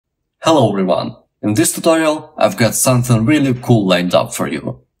Hello everyone! In this tutorial, I've got something really cool lined up for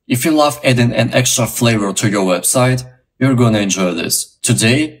you. If you love adding an extra flavor to your website, you're gonna enjoy this.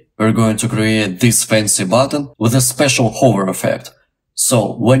 Today, we're going to create this fancy button with a special hover effect.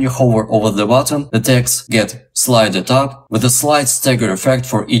 So, when you hover over the button, the text gets slided up with a slight stagger effect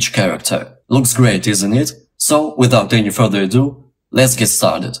for each character. Looks great, isn't it? So, without any further ado, let's get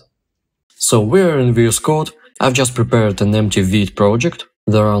started. So, we're in VS Code. I've just prepared an empty Vite project.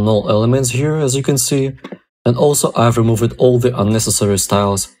 There are no elements here, as you can see. And also, I've removed all the unnecessary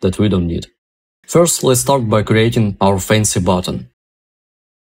styles that we don't need. First, let's start by creating our fancy button.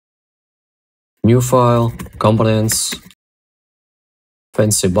 New file, components,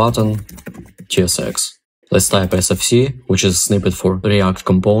 fancy button, tsx. Let's type sfc, which is a snippet for React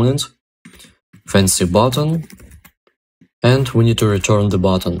component, fancy button, and we need to return the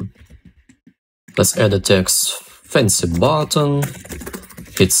button. Let's add a text, fancy button,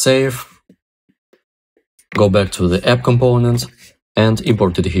 hit save, go back to the app component and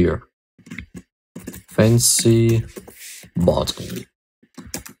import it here. Fancy button,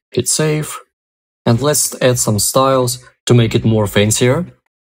 hit save, and let's add some styles to make it more fancier.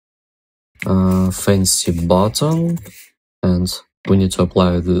 Fancy button, and we need to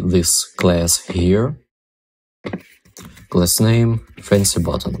apply this class here. Class name, fancy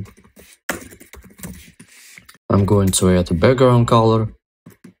button. I'm going to add a background color.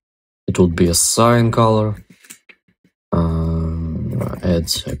 It would be a cyan color. Add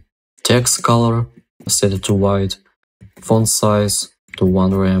a text color, set it to white. Font size to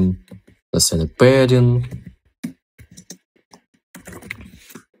 1 rem. Let's set a padding.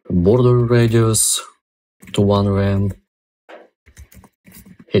 Border radius to 1 rem.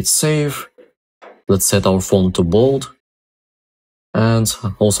 Hit save. Let's set our font to bold. And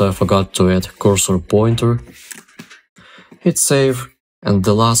also I forgot to add cursor pointer. Hit save. And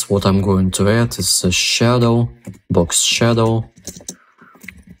the last what I'm going to add is a shadow, box shadow.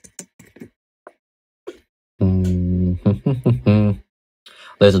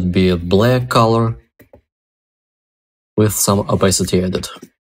 Let it be a black color with some opacity added.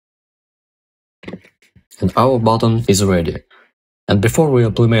 And our button is ready. And before we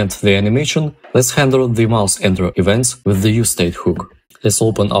implement the animation, let's handle the mouse enter events with the useState hook. Let's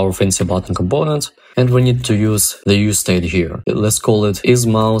open our fancy button component, and we need to use the useState here. Let's call it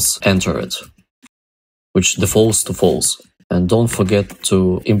isMouseEntered, which defaults to false. And don't forget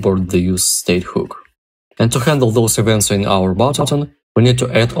to import the useState hook. And to handle those events in our button, we need to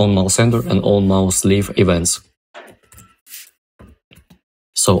add onMouseEnter and onMouseLeave events.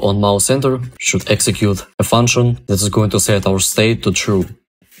 So onMouseEnter should execute a function that is going to set our state to true.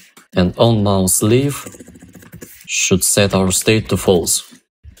 And onMouseLeave should set our state to false.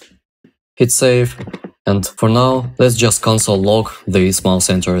 Hit save, and for now, let's just console log the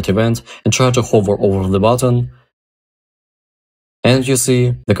isMouseEntered event and try to hover over the button. And you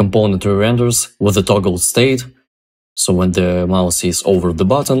see the component re-renders with the toggle state. So when the mouse is over the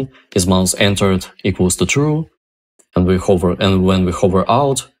button, isMouseEntered equals to true, and when we hover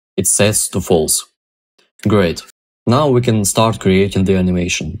out, it sets to false. Great. Now we can start creating the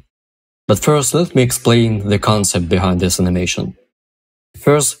animation. But first, let me explain the concept behind this animation.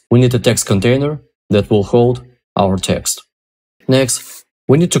 First, we need a text container that will hold our text. Next,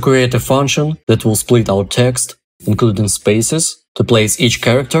 we need to create a function that will split our text, including spaces, to place each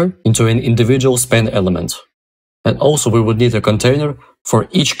character into an individual span element. And also we would need a container for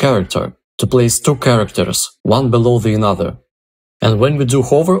each character to place 2 characters, one below the other. And when we do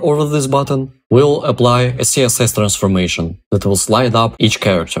hover over this button, we'll apply a CSS transformation that will slide up each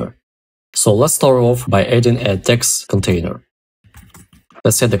character. So let's start off by adding a text container.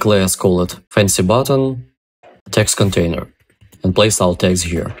 Let's add a class, call it fancy button, text container, and place our text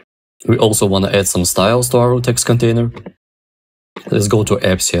here. We also want to add some styles to our text container. Let's go to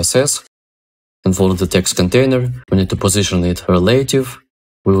app CSS, and for the text container, we need to position it relative.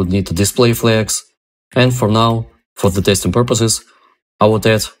 We would need to display flags, and for now, for the testing purposes, I would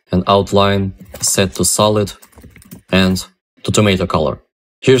add an outline set to solid and to tomato color.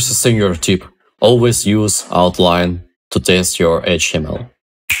 Here's a senior tip. Always use outline to test your HTML.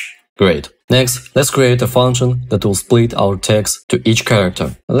 Great. Next, let's create a function that will split our text to each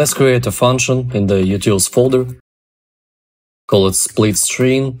character. Let's create a function in the utils folder. Call it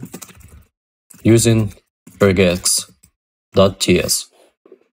splitString using regex.ts.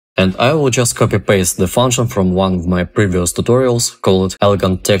 And I will just copy-paste the function from one of my previous tutorials, call it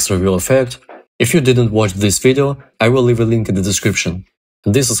elegant text reveal effect. If you didn't watch this video, I will leave a link in the description.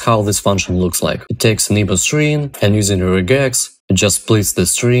 And this is how this function looks like. It takes an input string and using regex, it just splits the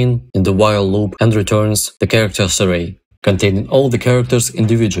string in the while loop and returns the characters array, containing all the characters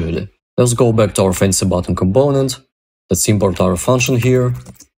individually. Let's go back to our fancy button component. Let's import our function here.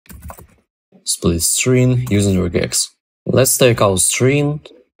 Split string using regex. Let's take our string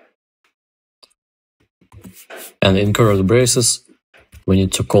and in curly braces we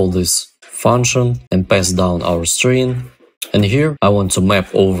need to call this function and pass down our string. And here I want to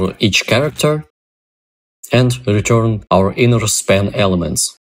map over each character and return our inner span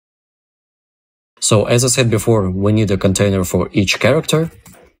elements. So as I said before, we need a container for each character.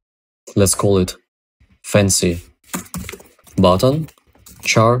 Let's call it fancy button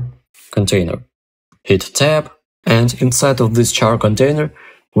char container. Hit tab, and inside of this char container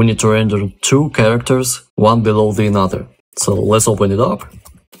we need to render two characters, one below the other. So let's open it up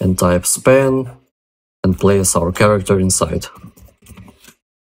and type span and place our character inside.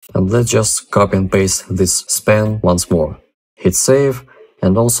 And let's just copy and paste this span once more. Hit save,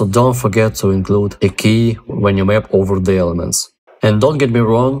 and also don't forget to include a key when you map over the elements. And don't get me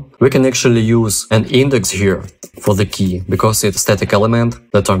wrong, we can actually use an index here for the key, because it's a static element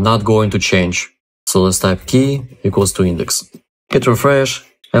that are not going to change. So let's type key equals to index. Hit refresh,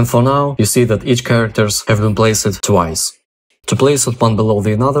 and for now you see that each characters have been placed twice. To place it one below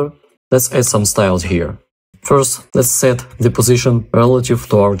the other, let's add some styles here. First, let's set the position relative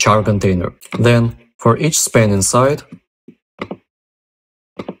to our char container. Then, for each span inside,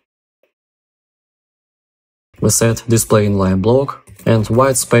 we set display inline block and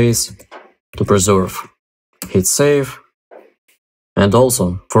white space to preserve. Hit save. And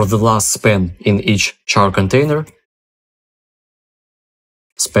also, for the last span in each char container,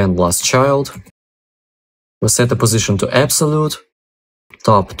 span last child, we set the position to absolute,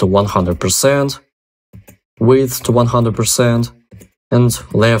 top to 100%, width to 100%,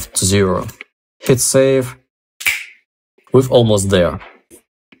 and left to 0. Hit save. We're almost there.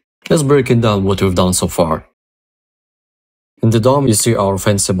 Let's break it down what we've done so far. In the DOM you see our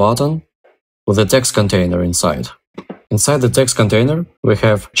fancy button with a text container inside. Inside the text container we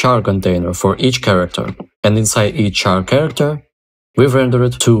have char container for each character, and inside each char character we've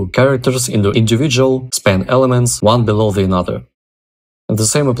rendered two characters into individual span elements, one below the other. And the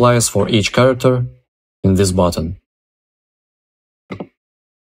same applies for each character in this button.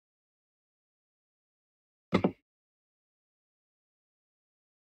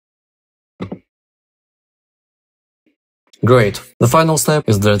 Great. The final step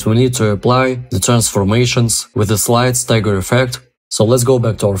is that we need to apply the transformations with the slide stagger effect. So let's go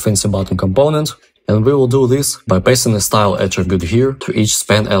back to our fancy button component, and we will do this by passing a style attribute here to each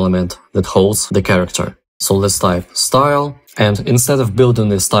span element that holds the character. So let's type style, and instead of building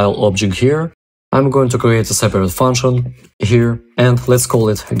the style object here, I'm going to create a separate function here, and let's call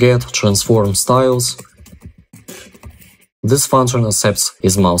it get transform styles. This function accepts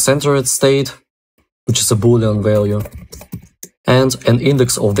is mouse-centered state, which is a boolean value, and an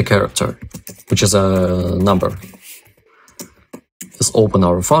index of the character, which is a number. Let's open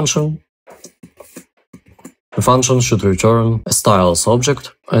our function. The function should return a styles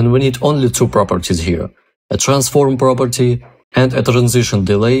object, and we need only two properties here, a transform property and a transition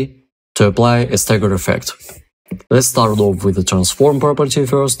delay to apply a stagger effect. Let's start off with the transform property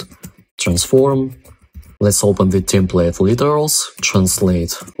first. Transform. Let's open the template literals,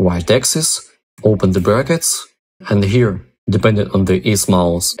 translate y-axis, open the brackets, and here, depending on the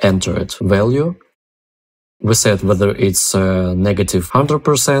isMouse entered value, we set whether it's negative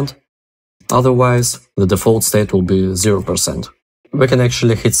 100%, otherwise the default state will be 0%. We can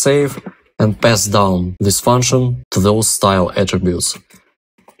actually hit save and pass down this function to those style attributes.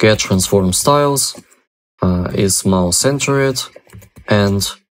 Get transform styles, isMouse centered, and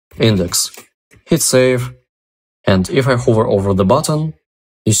index. Hit save, and if I hover over the button,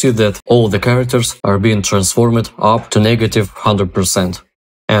 you see that all the characters are being transformed up to negative 100%,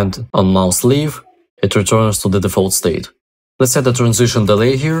 and on mouse leave, it returns to the default state. Let's set a transition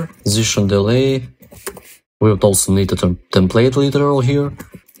delay here. Transition delay, we would also need a template literal here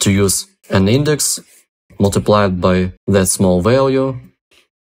to use an index multiplied by that small value.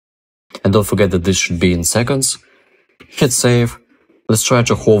 And don't forget that this should be in seconds. Hit save. Let's try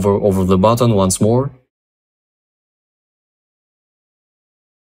to hover over the button once more.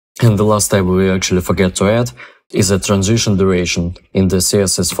 And the last step we actually forget to add is a transition duration in the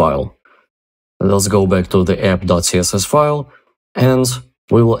CSS file. Let's go back to the app.css file, and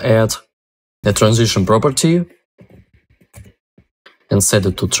we will add a transition property and set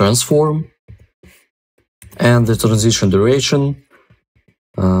it to transform. And the transition duration,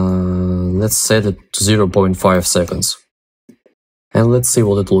 let's set it to 0.5 seconds. And let's see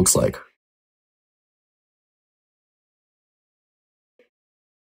what it looks like.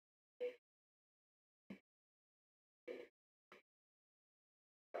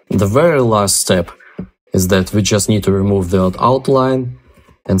 The very last step is that we just need to remove the outline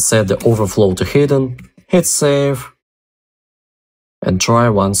and set the overflow to hidden, hit save, and try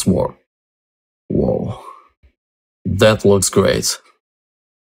once more. Whoa, that looks great.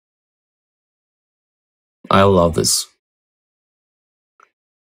 I love this.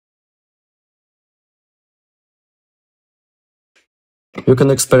 You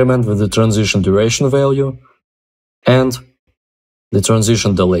can experiment with the transition duration value and the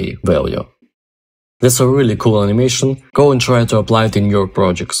transition delay value. That's a really cool animation. Go and try to apply it in your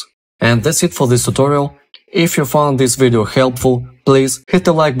projects. And that's it for this tutorial. If you found this video helpful, please hit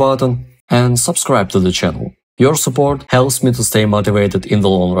the like button and subscribe to the channel. Your support helps me to stay motivated in the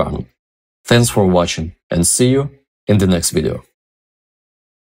long run. Thanks for watching and see you in the next video.